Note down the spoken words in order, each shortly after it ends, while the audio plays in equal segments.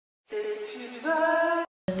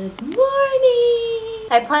Good morning!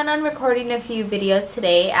 I plan on recording a few videos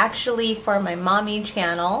today, actually for my mommy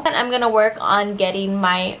channel. And I'm gonna work on getting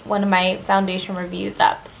one of my foundation reviews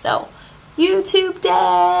up. So, YouTube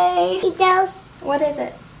day! What is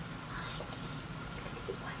it?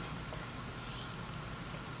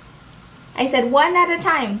 I said one at a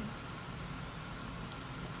time.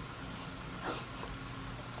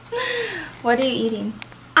 What are you eating?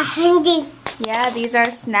 I'm hungry. Yeah, these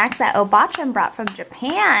are snacks that Obachan brought from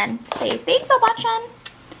Japan. Say thanks, Obachan.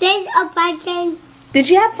 Thanks, Obachan. Did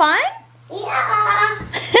you have fun? Yeah.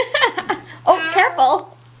 Oh,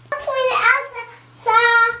 careful. Queen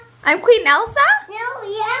Elsa. I'm Queen Elsa? No,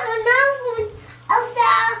 yeah, Queen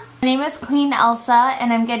Elsa. My name is Queen Elsa,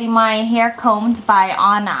 and I'm getting my hair combed by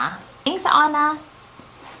Anna. Thanks, Anna.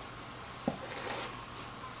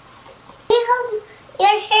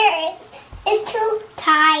 Your hair is too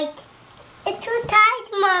tight. It's too tight,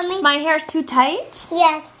 Mommy. My hair's too tight?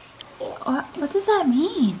 Yes. What does that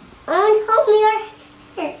mean? I want to comb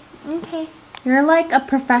your hair. Okay. You're like a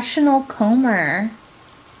professional comber.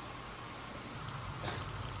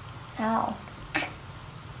 Ow.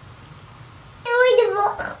 I read a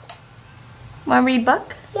book. Want to read a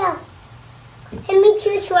book? Yeah. Let me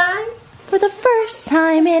choose one. For the first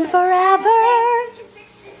time in forever.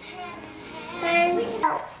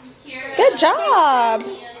 Good job.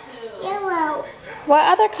 Yellow. What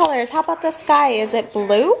other colors? How about the sky? Is it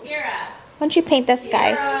blue? Why don't you paint the sky?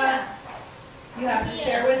 You have to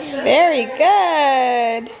share with them. Very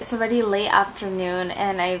good. It's already late afternoon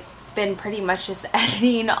and I've been pretty much just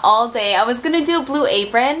editing all day. I was gonna do a blue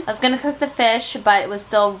apron. I was gonna cook the fish, but it was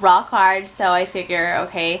still rock hard, so I figure,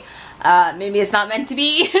 okay, maybe it's not meant to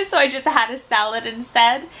be, so I just had a salad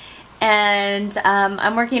instead. And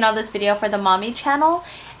I'm working on this video for the mommy channel,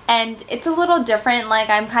 and it's a little different. Like,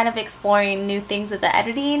 I'm kind of exploring new things with the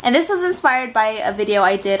editing, and this was inspired by a video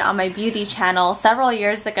I did on my beauty channel several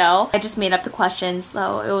years ago. I just made up the questions,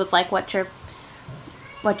 so it was like, what's your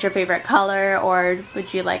favorite color, or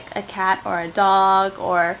would you like a cat or a dog,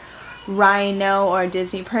 or rhino or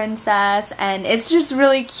Disney princess, and it's just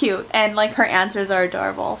really cute, and like her answers are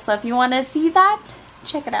adorable. So if you want to see that,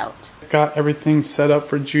 check it out. Got everything set up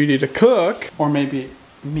for Judy to cook, or maybe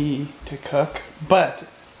me to cook, but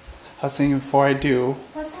I was thinking before I do.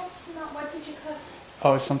 What did you cook?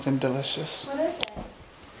 Oh, it's something delicious. What is it?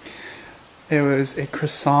 It was a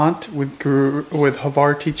croissant with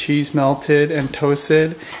Havarti cheese melted and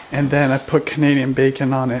toasted, and then I put Canadian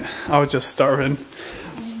bacon on it. I was just starving.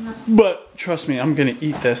 But trust me, I'm gonna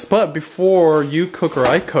eat this. But before you cook or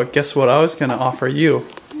I cook, guess what I was gonna offer you?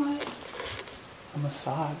 A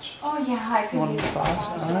massage. Oh yeah, I could Want a use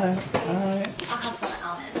massage? Alright, alright. I'll have some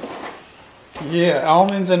almonds. Yeah,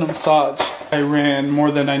 almonds and a massage. I ran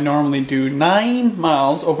more than I normally do, 9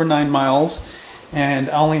 miles, over 9 miles, and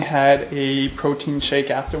I only had a protein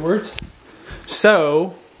shake afterwards.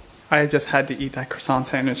 So, I just had to eat that croissant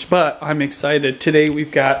sandwich, but I'm excited. Today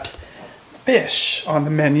we've got fish on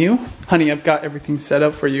the menu. Honey, I've got everything set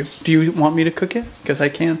up for you. Do you want me to cook it? Because I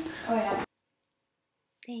can. Oh yeah.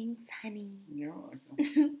 Thanks, honey. You're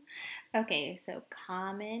welcome. Okay, so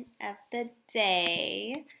comment of the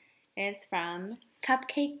day is from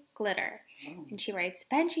Cupcake Glitter. Oh. And she writes,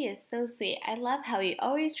 Benji is so sweet. I love how he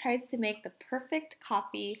always tries to make the perfect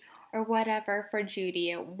coffee or whatever for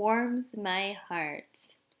Judy. It warms my heart.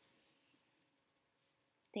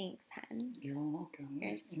 Thanks, hun. You're welcome.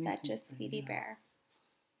 You're such a sweetie bear.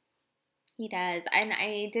 He does. And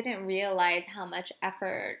I didn't realize how much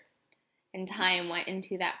effort and time went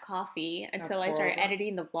into that coffee until I started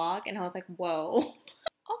editing the vlog, and I was like, whoa.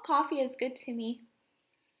 All coffee is good to me.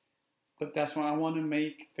 But that's why I want to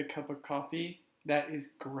make the cup of coffee that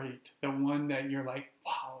is great. The one that you're like,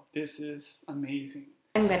 wow, this is amazing.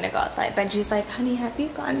 I'm gonna go outside. Benji's like, honey, have you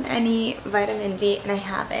gotten any vitamin D? And I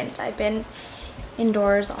haven't. I've been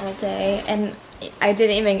indoors all day, and I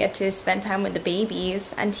didn't even get to spend time with the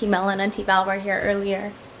babies. Auntie Mel and Auntie Val were here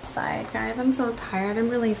earlier. Guys, I'm so tired. I'm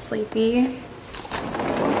really sleepy.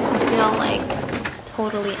 I feel like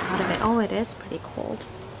totally out of it. Oh, it is pretty cold.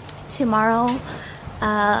 Tomorrow,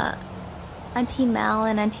 Auntie Mel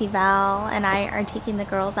and Auntie Val and I are taking the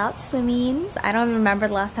girls out swimming. I don't even remember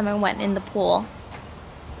the last time I went in the pool.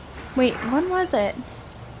 Wait, when was it?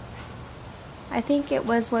 I think it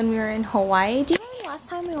was when we were in Hawaii. Do you remember the last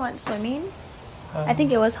time we went swimming? I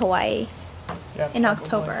think it was Hawaii. Yeah, in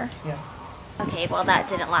October. Yeah. Okay, well that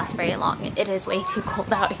didn't last very long. It is way too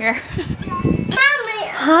cold out here. Mommy.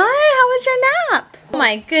 Hi, how was your nap? Oh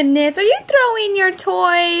my goodness, are you throwing your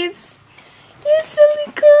toys? You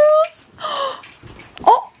silly girls.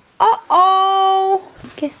 Oh, uh-oh.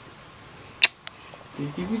 Kiss.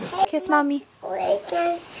 Kiss mommy.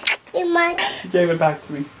 She gave it back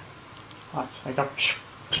to me. Watch, I got.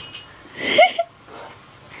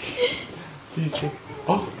 Juicy.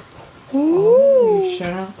 Oh. Ooh.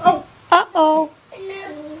 Sharon. Oh. Uh-oh.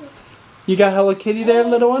 You got Hello Kitty there,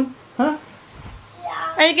 little one? Huh?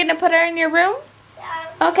 Are you gonna put her in your room?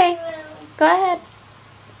 Okay. Go ahead.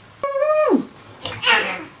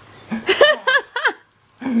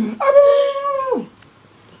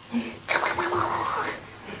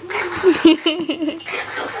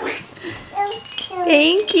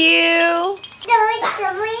 Thank you.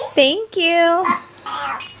 Thank you.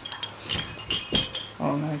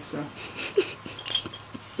 Oh, nice. Sir.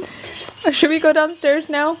 Should we go downstairs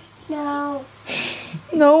now? No.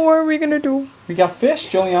 No, what are we gonna do? We got fish,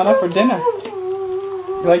 Juliana, for dinner.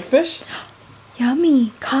 You like fish?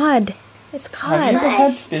 Yummy. Cod. It's Have you cod. ever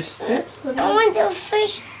had fish sticks? I want the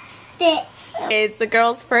fish sticks. Okay, it's the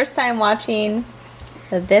girl's first time watching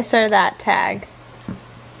the this or that tag.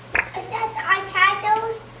 What's that?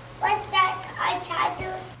 Eyeshadows? What's that?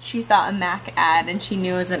 Eyeshadows? She saw a MAC ad and she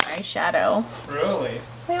knew it was an eyeshadow. Really?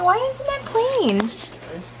 Wait, why isn't that clean?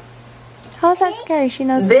 How is that scary? She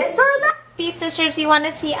knows this or that. These sisters, you want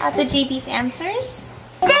to see at the GB's answers?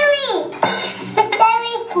 Very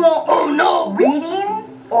cool. Oh no! Reading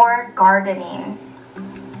or gardening?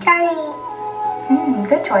 Tiny.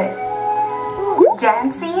 Good choice.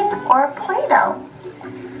 Dancing or Play-Doh?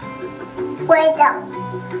 Play-Doh.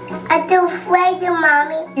 I do Play-Doh,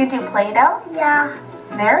 Mommy. You do Play-Doh? Yeah.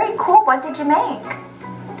 Very cool. What did you make?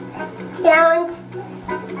 Sounds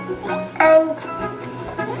and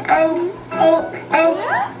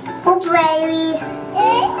blueberries.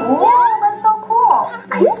 Cool, that's so cool.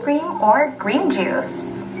 Ice cream or green juice?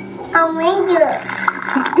 Orange juice.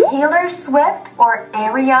 Taylor Swift or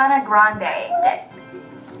Ariana Grande?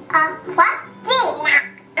 Plastic.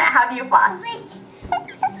 How do you floss?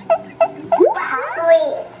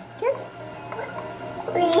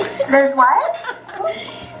 There's what?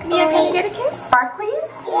 Mia, can you get a kiss? Barclays?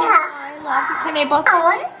 Yeah. I love you. Can I both get a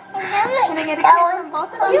kiss? Can I get a kiss from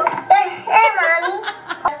both of you? Hey, Mommy.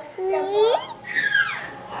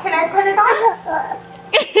 Can I put it on?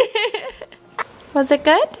 Was it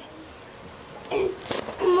good?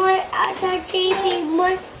 More TV,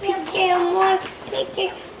 more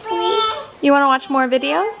picture, please. You want to watch more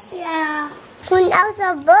videos? Yeah. When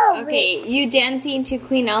Elsa Bowie. Okay, you dancing to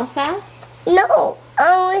Queen Elsa? No, I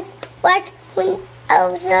always watch when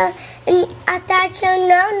Elsa and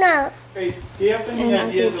Nana. Hey, do you have any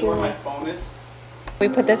ideas of where my phone is? We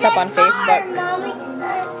put this up on Facebook. Mommy,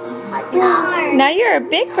 Now you're a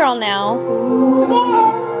big girl now.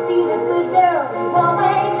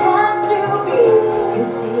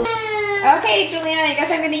 Okay, Juliana, I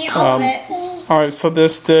guess I'm gonna eat all of it. Alright, so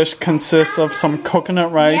this dish consists of some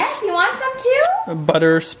coconut rice, Yes, you want some too?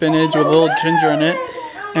 butter, spinach with a little ginger in it,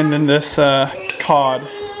 and then this cod,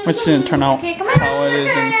 which didn't turn out Okay, come on. how it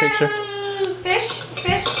is in the picture. Fish.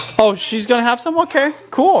 Oh, she's gonna have some? Okay,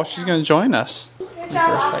 cool. She's gonna join us. Good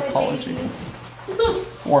job, Reverse Papa. psychology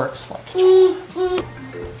works like a charm.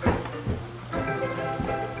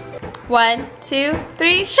 1, 2,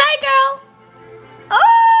 3, shy girl! Oh!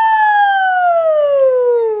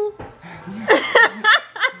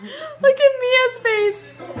 Look at Mia's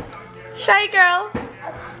face. Shy girl.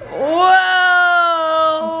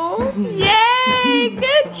 Whoa! Yay!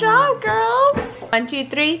 Good job, girls. 1, 2,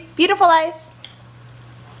 3. Beautiful eyes.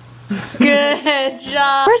 Good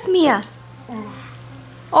job. Where's Mia?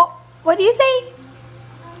 Oh, what do you say?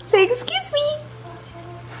 Say excuse me.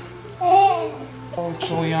 Oh,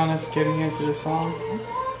 Juliana's getting into the song.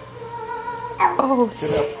 Oh,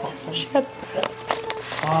 Get up, Possum.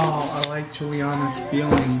 Oh, I like Juliana's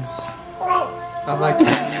feelings. I like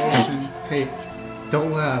her emotion. Hey,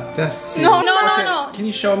 don't laugh. That's serious. No. Can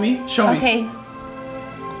you show me? Show me. Okay.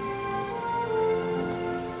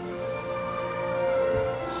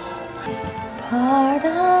 Part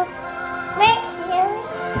of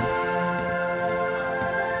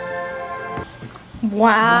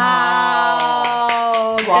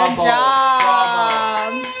Wow. Good Bravo.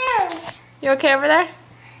 job. You okay over there?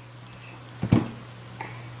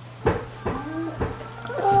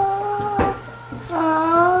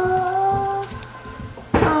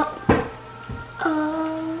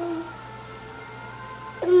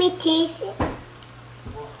 Let me taste it.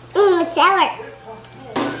 Sour.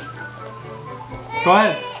 Go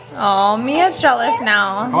ahead. Oh, Mia's jealous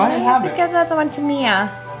now. Go ahead, Now you have have to it. give the other one to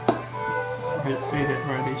Mia. I ate it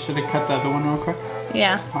already. Should I cut the other one real quick?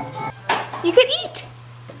 Yeah. You could eat.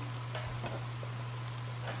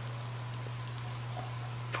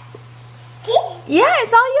 Yeah,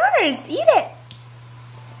 it's all yours. Eat it.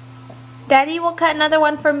 Daddy will cut another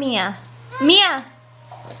one for Mia. Mia!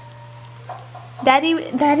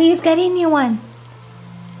 Daddy's getting you one.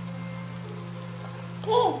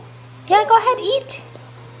 Yeah, go ahead, eat.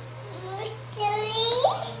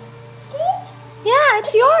 Yeah,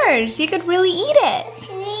 it's yours. You could really eat it.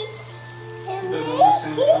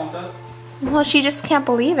 Well, she just can't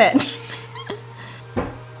believe it.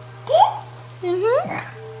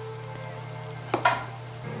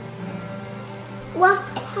 What?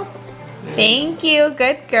 Thank you,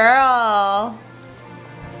 good girl.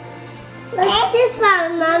 What's this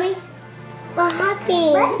one, Mommy? What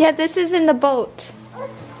happened? Yeah, this is in the boat.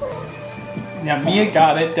 Yeah, Mia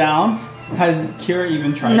got it down. Has Kira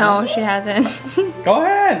even tried it? No, she hasn't. Go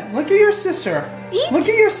ahead. Look at your sister. Eat. Look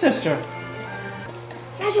at your sister.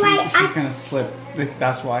 That's why She's gonna slip.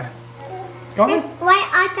 That's why. Go ahead. That's why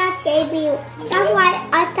I thought JB. That's why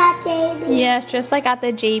I thought JB. Yeah, just like at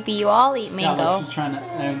the JB, you all eat Yeah, mango. look, she's trying to.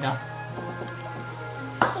 There you go.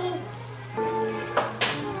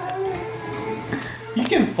 You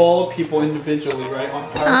can follow people individually, right? On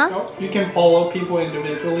Periscope? You can follow people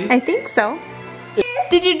individually. I think so.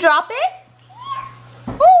 Did you drop it?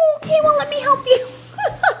 Oh, okay, well let me help you.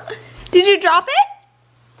 Did you drop it?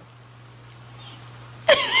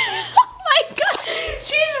 Oh my god,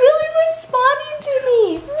 she's really responding to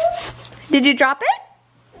me. Did you drop it?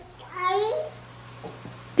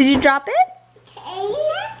 Did you drop it?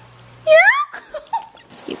 Yeah?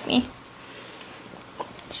 Excuse me.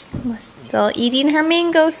 She's still eating her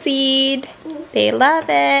mango seed. They love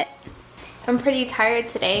it. I'm pretty tired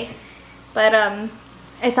today, but I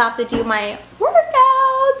still have to do my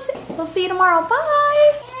workout. We'll see you tomorrow.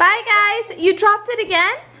 Bye. Bye, guys. You dropped it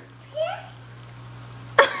again?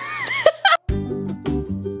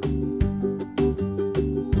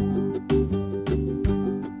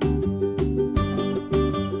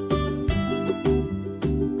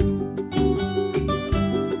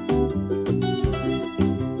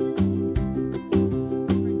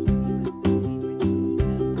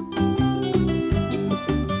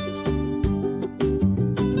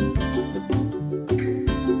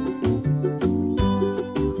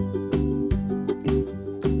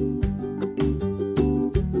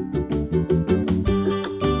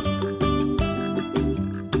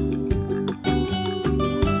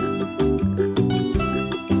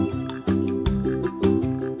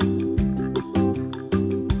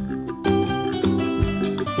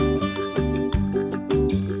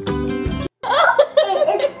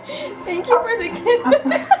 Thank you for the kiss.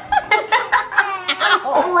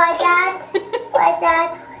 Why that?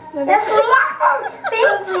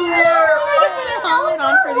 Thank you. Put a helmet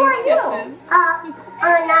on for these kisses.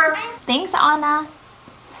 No. Thanks, Anna.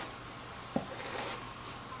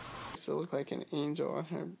 To look like an angel on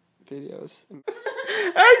her videos.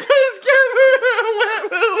 I just gave her a wet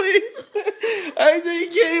willy. I just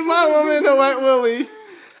gave my woman a wet willy.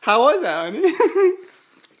 How was that, honey?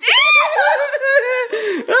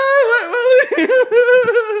 Oh, wet willy.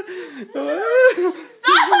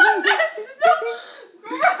 Stop! That's so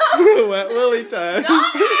gross! Wet willy time.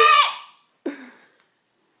 Stop it!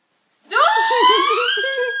 Do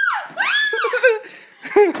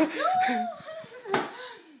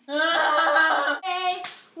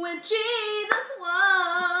When Jesus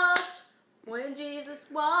washed, when Jesus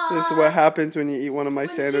washed. This is what happens when you eat one of my When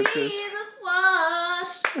sandwiches. Jesus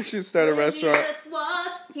washed, I should start a when restaurant. Jesus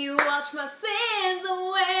washed, he washed my sins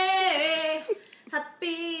away.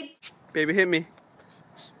 Happy. Baby, hit me.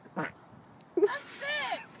 I'm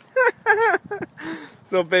sick.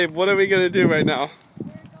 So, babe, what are we gonna do right now? We're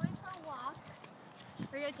going for a walk.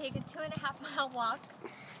 We're going to take a 2.5-mile walk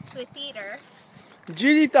to a theater.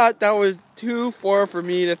 Judy thought that was too far for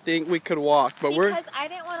me to think we could walk, but Because I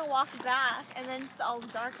didn't want to walk back and then it's all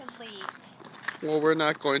dark and late. we're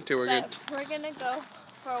not going to. But we're going to go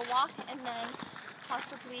for a walk and then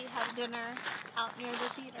possibly have dinner out near the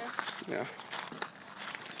theater. Yeah.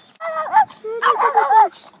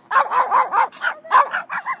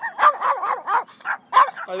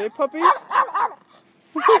 Are they puppies?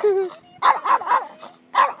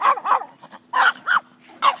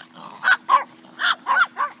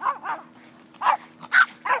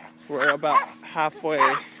 We're about halfway.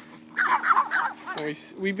 And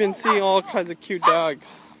we've been seeing all kinds of cute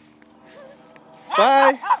dogs.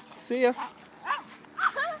 Bye. See ya.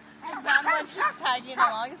 That one's just tagging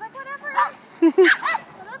along. He's like, whatever.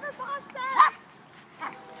 Whatever boss says.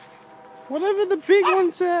 Whatever the big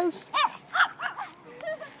one says.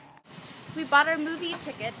 We bought our movie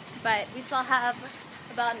tickets, but we still have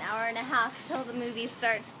about an hour and a half till the movie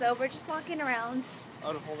starts, so we're just walking around. I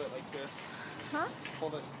would hold it like this. Huh?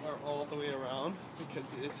 Hold it all the way around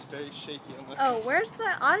because it's very shaky on this. Oh, where's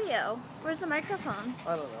the audio? Where's the microphone?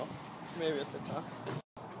 I don't know. Maybe at the top.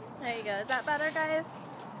 There you go. Is that better, guys?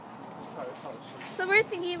 Probably should. So we're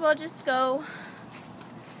thinking we'll just go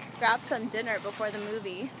grab some dinner before the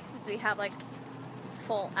movie since we have like a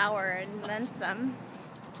full hour and then some.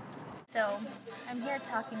 So I'm here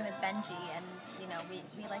talking with Benji, and you know we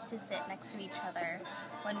like to sit next to each other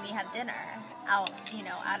when we have dinner out, you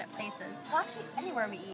know, out at places. Well, actually anywhere we eat.